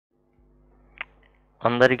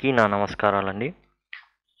అందరికీ నా నమస్కారాలండి.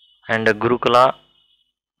 అండ్ గురుకుల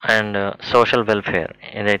అండ్ సోషల్ వెల్ఫేర్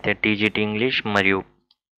ఏదైతే టీజీటీ ఇంగ్లీష్ మరియు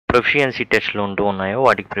ప్రొఫిషియన్సీ టెస్ట్లు ఉంటూ ఉన్నాయో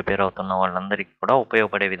వాటికి ప్రిపేర్ అవుతున్న వాళ్ళందరికీ కూడా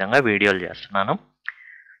ఉపయోగపడే విధంగా వీడియోలు చేస్తున్నాను.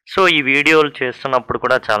 సో ఈ వీడియోలు చేస్తున్నప్పుడు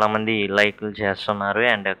కూడా చాలామంది లైక్లు చేస్తున్నారు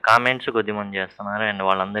అండ్ కామెంట్స్ కొద్దిమంది చేస్తున్నారు అండ్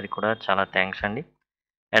వాళ్ళందరికీ కూడా చాలా థ్యాంక్స్ అండి.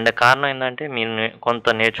 అండ్ కారణం ఏంటంటే మీరు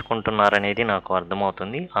కొంత నేర్చుకుంటున్నారనేది నాకు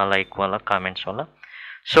అర్థమవుతుంది ఆ లైక్ వల్ల, కామెంట్స్ వల్ల.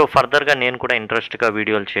 సో ఫర్దర్గా నేను కూడా ఇంట్రెస్ట్గా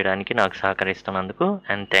వీడియోలు చేయడానికి నాకు సహకరిస్తున్నందుకు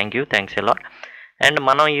and thanks a lot. And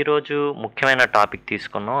మనం ఈరోజు ముఖ్యమైన టాపిక్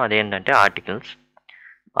తీసుకున్నాం, అదేంటంటే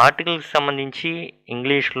ఆర్టికల్స్ సంబంధించి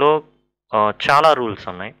ఇంగ్లీష్లో చాలా రూల్స్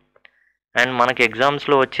ఉన్నాయి. అండ్ మనకి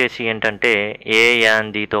ఎగ్జామ్స్లో వచ్చేసి ఏంటంటే ఏ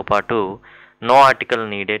యాన్ దీతో పాటు నో ఆర్టికల్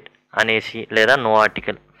నీడెడ్ అనేసి లేదా నో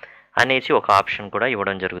ఆర్టికల్ అనేసి ఒక ఆప్షన్ కూడా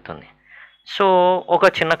ఇవ్వడం జరుగుతుంది. సో ఒక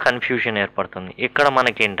చిన్న కన్ఫ్యూజన్ ఏర్పడుతుంది ఇక్కడ.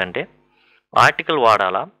 మనకి ఏంటంటే ఆర్టికల్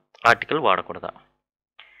వాడాలా, ఆర్టికల్ వాడకూడదా?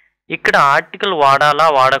 ఇక్కడ ఆర్టికల్ వాడాలా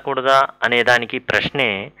వాడకూడదా అనే దానికి ప్రశ్నే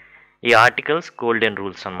ఈ ఆర్టికల్స్ గోల్డెన్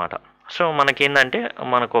రూల్స్ అన్నమాట. సో మనకేంటంటే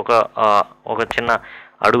మనకు ఒక చిన్న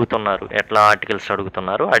అడుగుతున్నారు, ఎట్లా ఆర్టికల్స్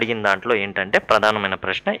అడుగుతున్నారు, అడిగిన దాంట్లో ఏంటంటే ప్రధానమైన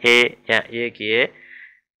ప్రశ్న ఏకి ఏ,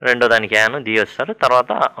 రెండో దానికి యాను దియేస్తారు,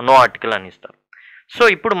 తర్వాత నో ఆర్టికల్ అని ఇస్తారు. సో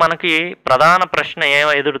ఇప్పుడు మనకి ప్రధాన ప్రశ్న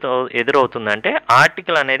ఏం ఎదురవుతుందంటే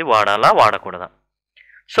ఆర్టికల్ అనేది వాడాలా వాడకూడదా?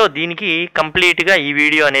 సో దీనికి కంప్లీట్గా ఈ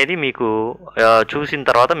వీడియో అనేది మీకు చూసిన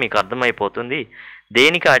తర్వాత మీకు అర్థమైపోతుంది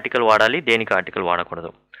దేనికి ఆర్టికల్ వాడాలి, దేనికి ఆర్టికల్ వాడకూడదు.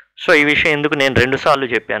 సో ఈ విషయం ఎందుకు నేను 2 సార్లు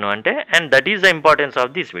చెప్పాను అంటే, and that is the importance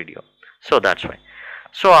of this video. So that's why.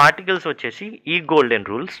 So articles వచ్చేసి ఈ గోల్డెన్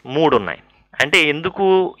రూల్స్ 3 ఉన్నాయి. అంటే ఎందుకు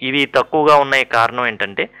ఇవి తక్కువగా ఉన్నాయి కారణం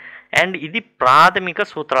ఏంటంటే, అండ్ ఇది ప్రాథమిక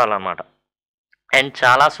సూత్రాలు అన్నమాట. అండ్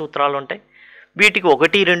చాలా సూత్రాలు ఉంటాయి, వీటికి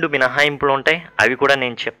 1-2 మినహాయింపులు ఉంటాయి, అవి కూడా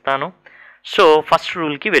నేను చెప్తాను. సో ఫస్ట్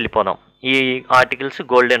రూల్కి వెళ్ళిపోదాం. ఈ articles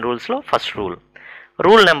golden రూల్స్లో first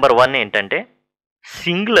rule number 1 ఏంటంటే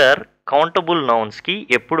సింగులర్ కౌంటబుల్ నౌన్స్కి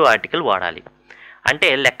ఎప్పుడు ఆర్టికల్ వాడాలి అంటే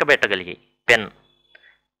లెక్క పెట్టగలిగి పెన్,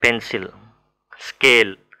 పెన్సిల్,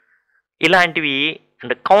 స్కేల్ ఇలాంటివి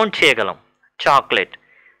అంటే కౌంట్ చేయగలం. Chocolate,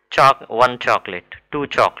 1 chocolate, 2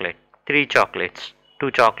 chocolate, 3 chocolates,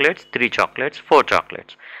 2 chocolates, 3 chocolates, 4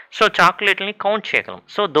 chocolates. So చాక్లెట్ని count చేయగలం.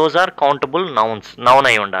 So those are countable noun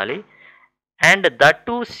అయి ఉండాలి. అండ్ దట్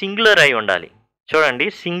టు సింగులర్ అయి ఉండాలి. చూడండి,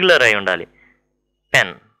 సింగులర్ అయి ఉండాలి.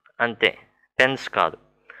 పెన్ అంతే, పెన్స్ కాదు,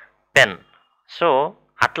 పెన్. సో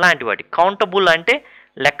అట్లాంటి వాటి కౌంటబుల్ అంటే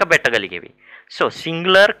లెక్క పెట్టగలిగేవి. సో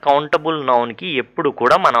సింగులర్ కౌంటబుల్ నౌన్కి ఎప్పుడు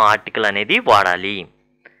కూడా మనం ఆర్టికల్ అనేది వాడాలి.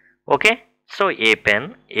 Okay. So a pen,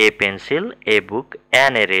 A pencil, A book,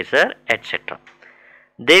 an eraser etcetera.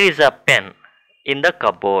 There is a pen in the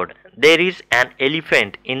cupboard, there is an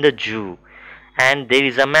elephant in the zoo, and there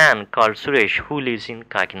is a man called Suresh who lives in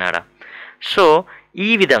Kakinada. So ఈ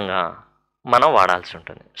విధంగా మనం వాడాల్సి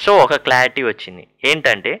ఉంటుంది. So ఒక clarity వచ్చింది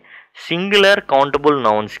ఏంటంటే singular countable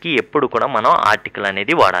నౌన్స్కి ఎప్పుడు కూడా మనం ఆర్టికల్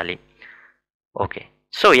అనేది వాడాలి. ఓకే.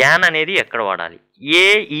 సో యాన్ అనేది ఎక్కడ వాడాలి?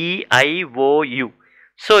 AEIOU.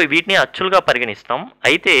 సో వీటిని అచ్చులుగా పరిగణిస్తాం.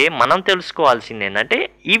 అయితే మనం తెలుసుకోవాల్సింది ఏంటంటే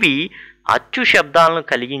ఇవి అచ్చు శబ్దాలను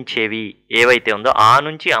కలిగించేవి ఏవైతే ఉందో ఆ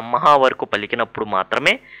నుంచి అమ్మహా వరకు పలికినప్పుడు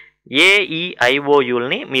మాత్రమే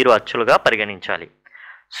AEIOUల్ని మీరు అచ్చులుగా పరిగణించాలి.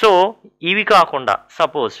 సో ఇవి కాకుండా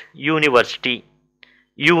సపోజ్ యూనివర్సిటీ,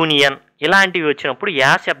 యూనియన్ ఇలాంటివి వచ్చినప్పుడు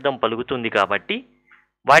యా శబ్దం పలుకుతుంది కాబట్టి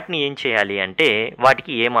వాటిని ఏం చేయాలి అంటే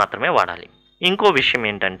వాటికి ఏ మాత్రమే వాడాలి. ఇంకో విషయం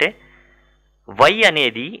ఏంటంటే వై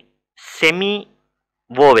అనేది సెమీ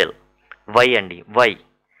వోవెల్. వై అండి, వై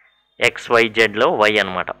XYZలో వై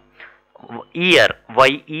అనమాట. ఇయర్,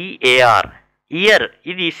 YEAR, ఇయర్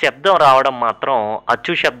ఇది శబ్దం రావడం మాత్రం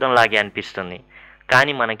అచ్చు శబ్దం లాగే అనిపిస్తుంది,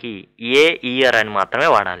 కానీ మనకి ఏ ఇయర్ అని మాత్రమే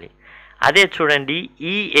వాడాలి. అదే చూడండి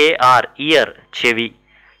EAR, ఇయర్ చెవి.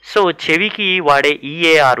 సో చెవికి వాడే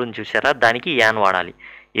EAR చూసారా, దానికి యాన్ వాడాలి.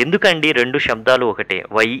 ఎందుకండి 2 శబ్దాలు ఒకటే,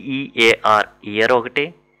 YEAR ఇయర్ ఒకటే,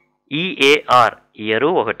 EAR ఇయరు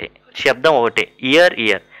ఒకటే, శబ్దం ఒకటే,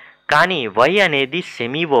 ఇయర్. కానీ వై అనేది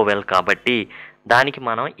సెమీ వోవెల్ కాబట్టి దానికి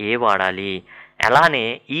మనం ఏ వాడాలి. అలానే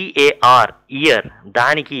EAR ఇయర్,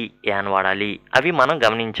 దానికి యాన్ వాడాలి. అవి మనం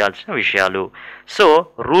గమనించాల్సిన విషయాలు. సో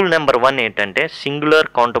రూల్ నెంబర్ 1 ఏంటంటే సింగులర్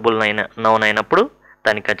కౌంటబుల్ నౌన్ అయినప్పుడు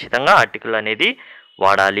దానికి ఖచ్చితంగా ఆర్టికల్ అనేది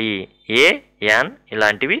వాడాలి. ఏ, యాన్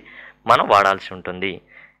ఇలాంటివి మనం వాడాల్సి ఉంటుంది.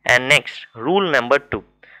 And next rule number 2,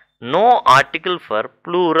 no article for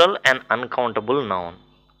plural and uncountable noun.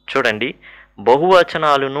 చూడండి,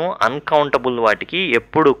 బహువచనాలను అన్కౌంటబుల్ వాటికి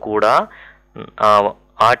ఎప్పుడు కూడా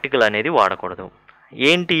ఆర్టికల్ అనేది వాడకూడదు.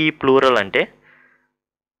 ఏంటి ప్లూరల్ అంటే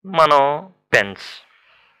మనం పెన్స్,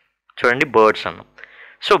 చూడండి బర్డ్స్ అన్నాం.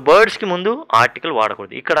 సో బర్డ్స్కి ముందు ఆర్టికల్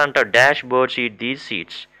వాడకూడదు. ఇక్కడ అంట dash birds eat these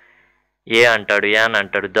seeds. ఏ అంటాడు, యాన్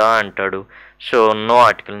అంటాడు, ద అంటాడు. సో నో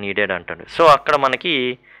ఆర్టికల్ నీడెడ్ అంటాడు. సో అక్కడ మనకి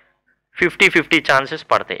 50-50 ఛాన్సెస్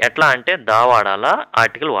పడతాయి. ఎట్లా అంటే దా వాడాలా,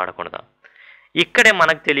 ఆర్టికల్ వాడకూడదా. ఇక్కడే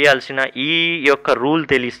మనకు తెలియాల్సిన ఈ యొక్క రూల్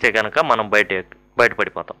తెలిస్తే కనుక మనం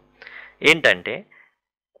బయటపడిపోతాం. ఏంటంటే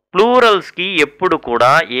ప్లూరల్స్కి ఎప్పుడు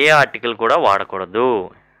కూడా ఏ ఆర్టికల్ కూడా వాడకూడదు.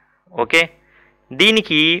 ఓకే,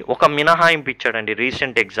 దీనికి ఒక మినహాయింపు ఇచ్చాడండి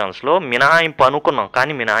రీసెంట్ ఎగ్జామ్స్లో. మినహాయింపు అనుకున్నాం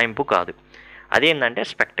కానీ మినహాయింపు కాదు. అదేంటంటే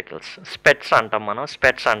స్పెక్టకల్స్, స్పెట్స్ అంటాం మనం,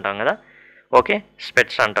 స్పెట్స్ అంటాం కదా. ఓకే,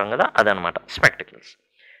 స్పెట్స్ అంటాం కదా, అదనమాట స్పెక్టకల్స్.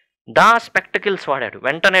 దా స్పెక్టకల్స్ వాడాడు,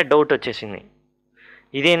 వెంటనే డౌట్ వచ్చేసింది,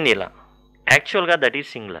 ఇదేంది ఇలా. యాక్చువల్గా దట్ ఈజ్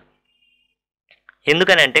సింగులర్.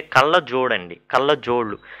 ఎందుకని అంటే కళ్ళ జోడండి, కళ్ళ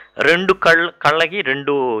జోళ్ళు, రెండు కళ్ళకి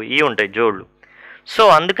రెండు ఉంటాయి జోళ్ళు. సో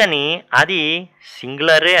అందుకని అది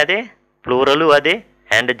సింగులరే అదే, ప్లూరలు అదే,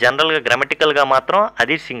 అండ్ జనరల్గా గ్రామటికల్గా మాత్రం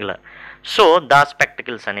అది సింగులర్. సో దా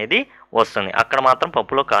స్పెక్టకల్స్ అనేది వస్తుంది, అక్కడ మాత్రం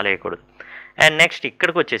పప్పులో కాలేయకూడదు. అండ్ నెక్స్ట్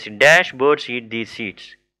ఇక్కడికి వచ్చేసి dash birds eat the seeds.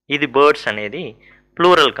 ఇది బర్డ్స్ అనేది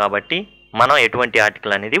ప్లూరల్ కాబట్టి మనం ఎటువంటి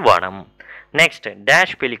ఆర్టికల్ అనేది వాడము. Next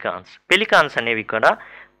dash pelicans. పెలికాన్స్ అనేవి కూడా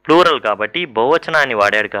ప్లూరల్ కాబట్టి బహువచనాన్ని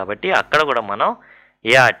వాడాడు కాబట్టి అక్కడ కూడా మనం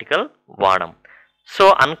ఏ ఆర్టికల్ వాడం. So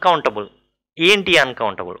uncountable. ఏంటి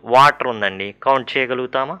అన్కౌంటబుల్? వాటర్ ఉందండి, కౌంట్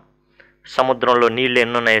చేయగలుగుతామా? సముద్రంలో నీళ్ళు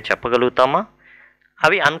ఎన్ని ఉన్నాయో చెప్పగలుగుతామా?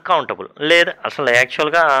 అవి అన్కౌంటబుల్. లేదా అసలు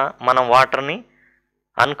యాక్చువల్గా మనం వాటర్ని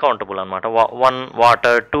అన్కౌంటబుల్ అనమాట. 1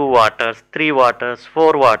 water, 2 waters, 3 waters,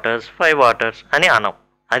 4 waters, 5 waters అని అనం.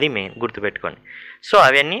 అది మెయిన్ గుర్తుపెట్టుకోండి. సో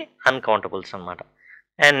అవన్నీ అన్కౌంటబుల్స్ అనమాట.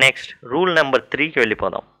 అండ్ నెక్స్ట్ రూల్ నెంబర్ 3కి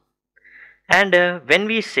వెళ్ళిపోదాం. And when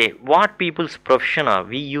we say what peoples profession are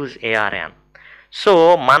we use ARN. So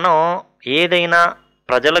మనం ఏదైనా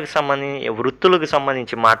ప్రజలకు సంబంధించి వృత్తులకు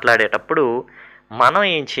సంబంధించి మాట్లాడేటప్పుడు మనం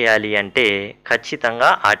ఏం చేయాలి అంటే ఖచ్చితంగా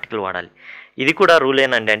ఆర్టికల్ వాడాలి. ఇది కూడా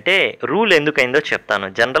రూలేనండి. అంటే రూల్ ఎందుకైందో చెప్తాను.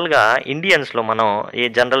 జనరల్గా ఇండియన్స్లో మనం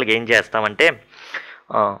జనరల్గా ఏం చేస్తామంటే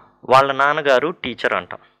వాళ్ళ నాన్నగారు టీచర్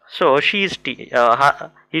అంటాం. So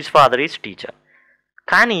his father is teacher.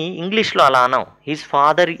 కానీ ఇంగ్లీష్లో అలా అనం. His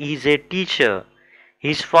father is a teacher,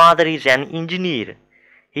 his father is an engineer,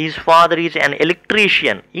 his father is an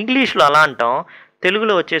electrician. ఇంగ్లీష్లో అలా అంటాం.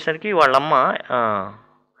 తెలుగులో వచ్చేసరికి వాళ్ళమ్మ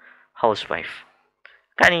హౌస్ వైఫ్.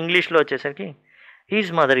 కానీ ఇంగ్లీష్లో వచ్చేసరికి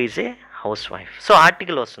his mother is a house wife. So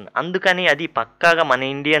article వస్తుంది. అందుకని అది పక్కాగా మన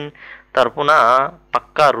ఇండియన్ తరపున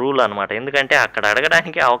పక్కా రూల్ అనమాట. ఎందుకంటే అక్కడ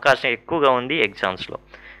అడగడానికి అవకాశం ఎక్కువగా ఉంది ఎగ్జామ్స్లో.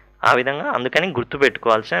 ఆ విధంగా అందుకని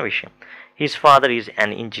గుర్తుపెట్టుకోవాల్సిన విషయం. His father is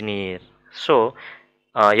an engineer. So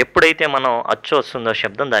ఎప్పుడైతే మనం అచ్చు వస్తుందో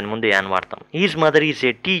శబ్దం దాని ముందు యాన్ వాడతాం. His mother is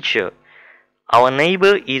a teacher, hour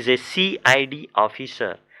neighbour is a CID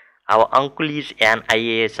officer, hour uncle is an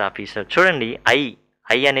IAS officer. చూడండి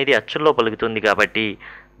ఐ అనేది అచ్చుల్లో పలుకుతుంది కాబట్టి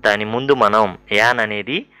దాని ముందు మనం యాన్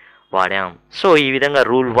అనేది వాడాం. సో ఈ విధంగా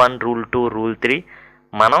రూల్ 1, రూల్ 2, రూల్ 3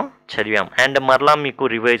 మనం చదివాం. అండ్ మరలా మీకు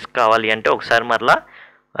రివైజ్ కావాలి అంటే ఒకసారి మరలా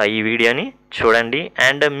ఈ వీడియోని చూడండి.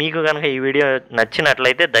 అండ్ మీకు కనుక ఈ వీడియో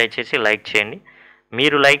నచ్చినట్లయితే దయచేసి లైక్ చేయండి.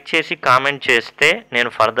 మీరు లైక్ చేసి కామెంట్ చేస్తే నేను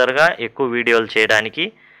ఫర్దర్గా ఎక్కువ వీడియోలు చేయడానికి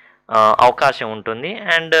అవకాశం ఉంటుంది.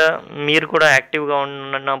 అండ్ మీరు కూడా యాక్టివ్గా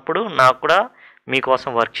ఉన్నప్పుడు నాకు కూడా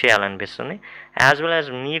మీకోసం వర్క్ చేయాలనిపిస్తుంది. యాజ్ వెల్ యాజ్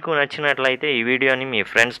మీకు నచ్చినట్లయితే ఈ వీడియోని మీ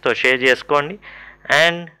ఫ్రెండ్స్తో షేర్ చేసుకోండి.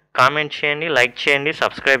 అండ్ కామెంట్ చేయండి, లైక్ చేయండి,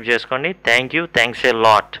 సబ్స్క్రైబ్ చేసుకోండి. Thank you, thanks a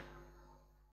lot.